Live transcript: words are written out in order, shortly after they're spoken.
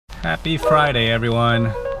Happy Friday,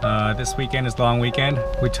 everyone. This weekend is long weekend.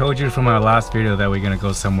 We told you from our last video that we're gonna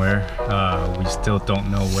go somewhere. We still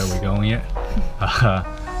don't know where we're going yet,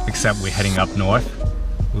 except we're heading up north.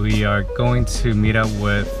 We are going to meet up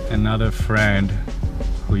with another friend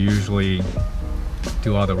who usually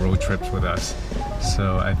do all the road trips with us.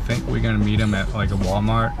 So I think we're gonna meet him at like a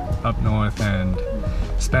Walmart up north and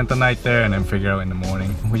spend the night there and then figure out in the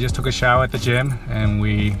morning. We just took a shower at the gym and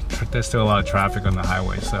there's still a lot of traffic on the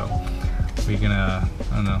highway, so we're gonna,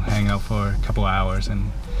 I don't know, hang out for a couple hours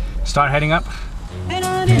and start heading up.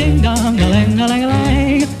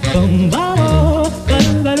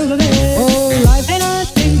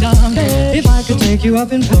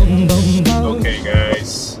 Okay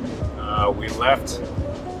guys, we left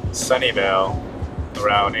Sunnyvale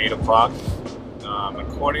around 8 o'clock.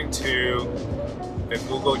 According to the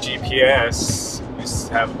Google GPS, we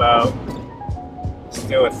have about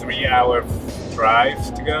still a 3-hour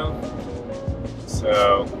drive to go.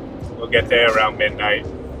 So we'll get there around midnight.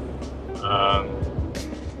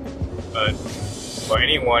 But for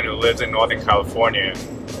anyone who lives in Northern California,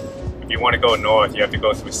 if you want to go north, you have to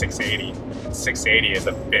go through 680. 680 is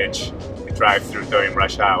a bitch to drive through during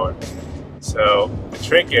rush hour. So the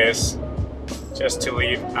trick is just to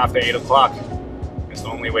leave after 8 o'clock. It's the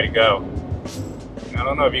only way to go. I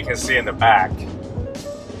don't know if you can see in the back,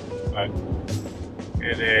 but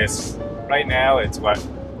it is, right now it's what,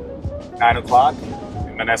 9 o'clock?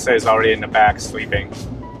 And Vanessa is already in the back sleeping.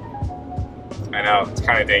 I know, it's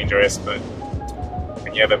kind of dangerous, but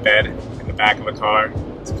when you have a bed in the back of a car,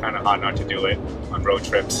 it's kind of hard not to do it on road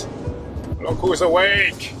trips. Look who's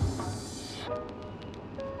awake!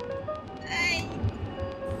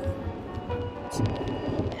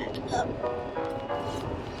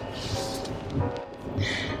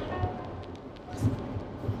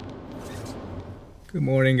 Good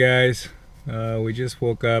morning, guys. We just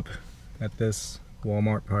woke up at this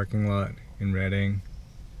Walmart parking lot in Redding,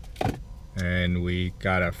 and we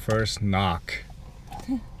got our first knock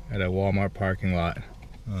at a Walmart parking lot.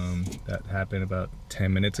 That happened about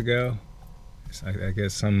 10 minutes ago. I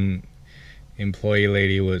guess some employee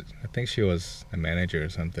lady was, I think she was a manager or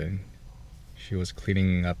something. She was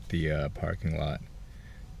cleaning up the parking lot,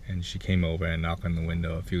 and she came over and knocked on the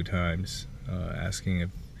window a few times, asking if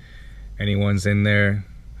anyone's in there.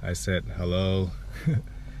 I said hello,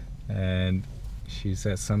 and she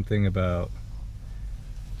said something about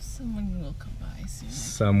someone will come by soon.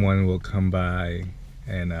 Someone will come by,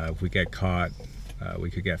 and if we get caught,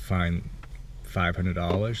 we could get fined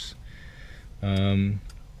 $500.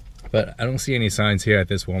 But I don't see any signs here at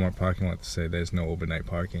this Walmart parking lot to say there's no overnight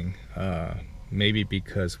parking. Maybe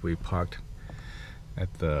because we parked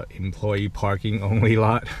at the employee parking only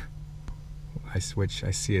lot. I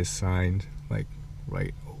see a sign like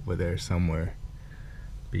right over there somewhere,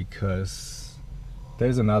 because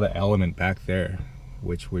there's another element back there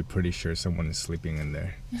which we're pretty sure someone is sleeping in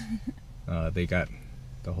there. They got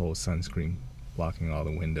the whole sunscreen blocking all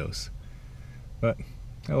the windows, but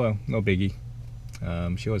oh well, no biggie.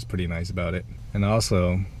 She was pretty nice about it. And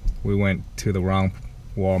also, we went to the wrong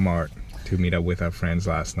Walmart to meet up with our friends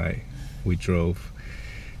last night. We drove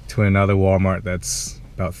to another Walmart that's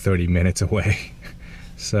about 30 minutes away.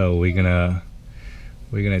 So we're gonna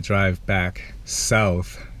drive back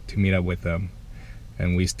south to meet up with them,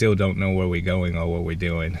 and we still don't know where we're going or what we're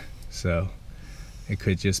doing. So it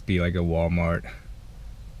could just be like a Walmart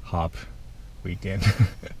hop weekend.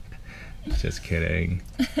 Just kidding.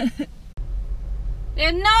 You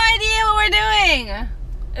have no idea what we're doing.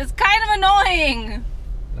 It's kind of annoying.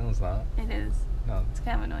 No, it's not. It is. No. It's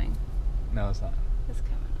kind of annoying. No, it's not. It's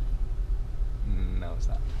kind of annoying. No, it's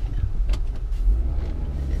not.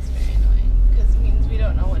 It is very annoying because it means we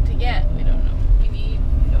don't know what to get. We don't know what we need.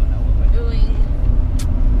 We don't know what we're doing.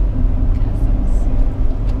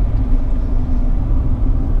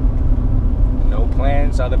 No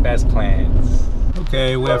plans are the best plans.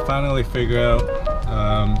 Okay, we have finally figured out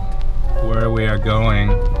where we are going.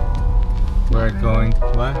 We're going,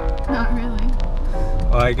 what? Not really.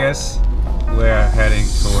 Well, I guess we're heading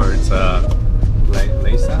towards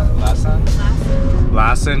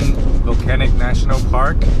Lassen Volcanic National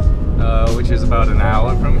Park, which is about an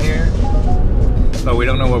hour from here. But we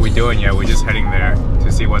don't know what we're doing yet. We're just heading there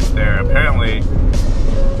to see what's there. Apparently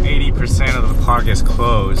 80% of the park is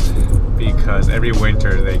closed because every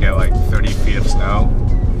winter they get like 30 feet of snow,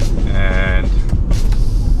 and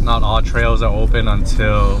not all trails are open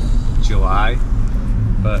until July,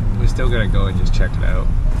 but we're still gonna go and just check it out.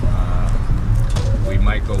 We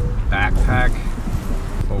might go backpack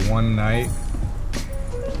for one night,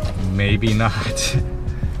 maybe not.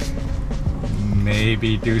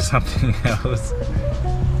 Maybe do something else.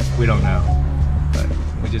 We don't know, but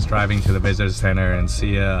we're just driving to the visitor center and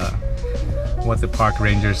see what the park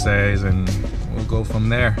ranger says, and we'll go from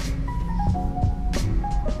there.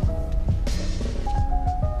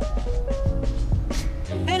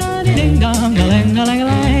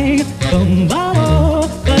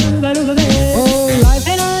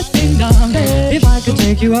 If I could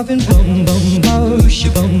take you up in boom boom boom,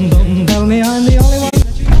 boom boom, tell me I'm the only one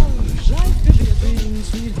that you know. Life could be a dream,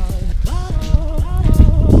 sweetheart.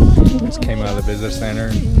 Just came out of the visitor center.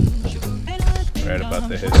 Read about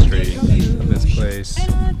the history of this place. Look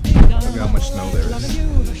at how much snow there is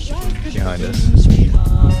behind us.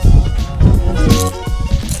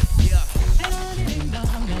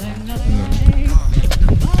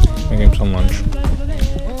 Making some lunch.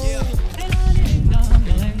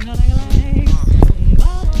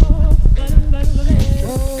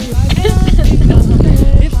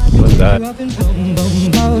 What's that?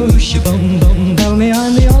 Tell me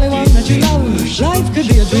I'm the only one that you know. Life could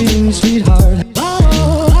be a dream, sweetheart.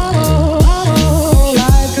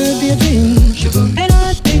 Life could be a dream.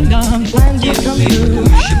 Plans would come true.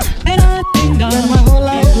 Spend my whole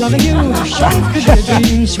life loving you. Life could be a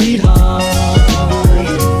dream, sweetheart.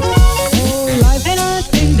 Life ain't a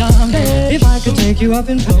ding dong. If I could take you up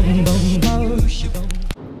in boom boom boom.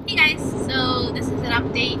 Hey guys, so this is an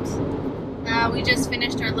update. We just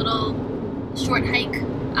finished our little short hike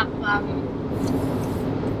up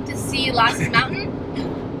to see Last Mountain,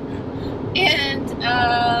 and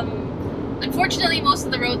unfortunately most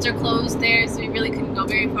of the roads are closed there, so we really couldn't go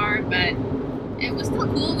very far, but it was still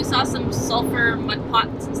cool. We saw some sulfur mud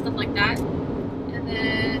pots and stuff like that, and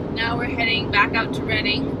then now we're heading back out to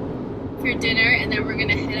Redding for dinner, and then we're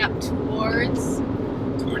gonna head up towards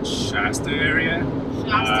Shasta area.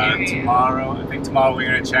 Tomorrow. I think tomorrow we're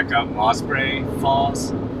gonna check out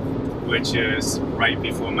Waterfalls, which is right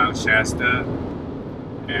before Mount Shasta.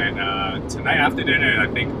 And tonight after dinner, I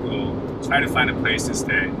think we'll try to find a place to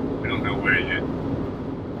stay. We don't know where yet.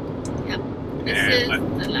 Yep, this is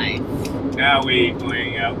the life. Now we're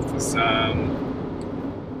going out for some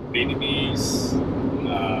Vietnamese,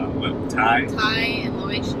 Thai and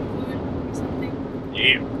Malaysian food or something.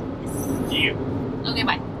 Yeah. Okay,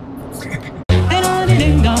 bye.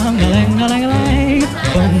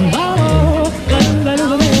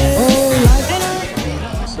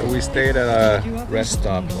 So we stayed at a rest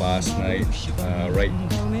stop last night, right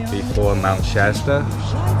before Mount Shasta.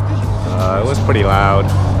 It was pretty loud,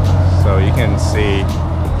 so you can see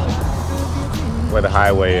where the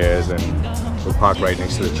highway is, and we park right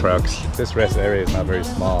next to the trucks. This rest area is not very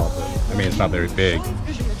small, but I mean it's not very big,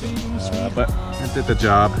 but it did the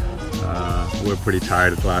job. We were pretty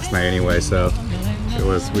tired last night anyway, so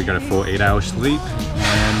we got a full 8-hour sleep,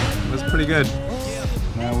 and it was pretty good.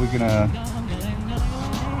 Now we're gonna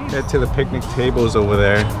head to the picnic tables over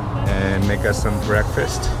there and make us some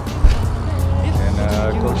breakfast, and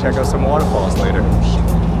go check out some waterfalls later.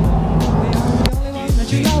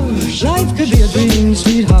 Life could be a dream,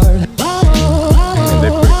 sweetheart.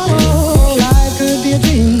 Life could be a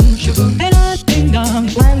dream.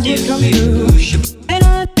 Plans would come true.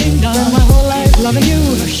 Spend my whole life loving you.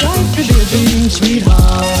 Life could be a dream,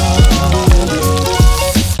 sweetheart.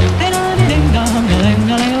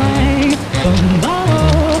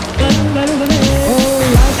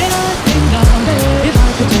 If I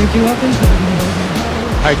could take you up in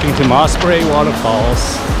Hiking to Osprey Waterfalls.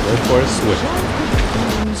 Go for a swim.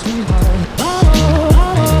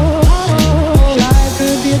 life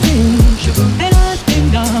could be a dream.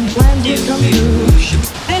 Plans would come true.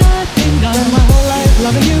 Spend my whole life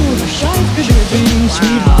loving you. Life could be a dream,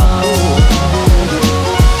 sweetheart.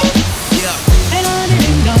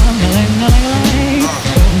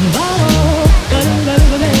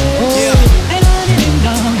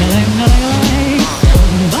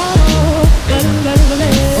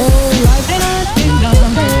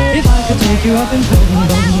 If I could take you up and boom, boom,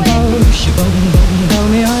 boom, boom, boom, tell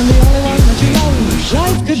me I'm the only one that you know.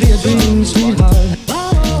 Life could be a dream, sweetheart.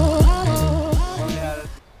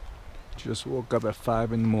 Just woke up at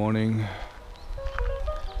 5 in the morning.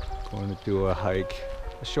 Going to do a hike,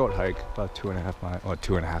 a short hike, about 2.5 miles or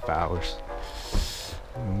 2.5 hours.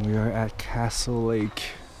 And we are at Castle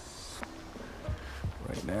Lake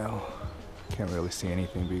right now. Can't really see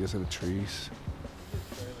anything because of the trees.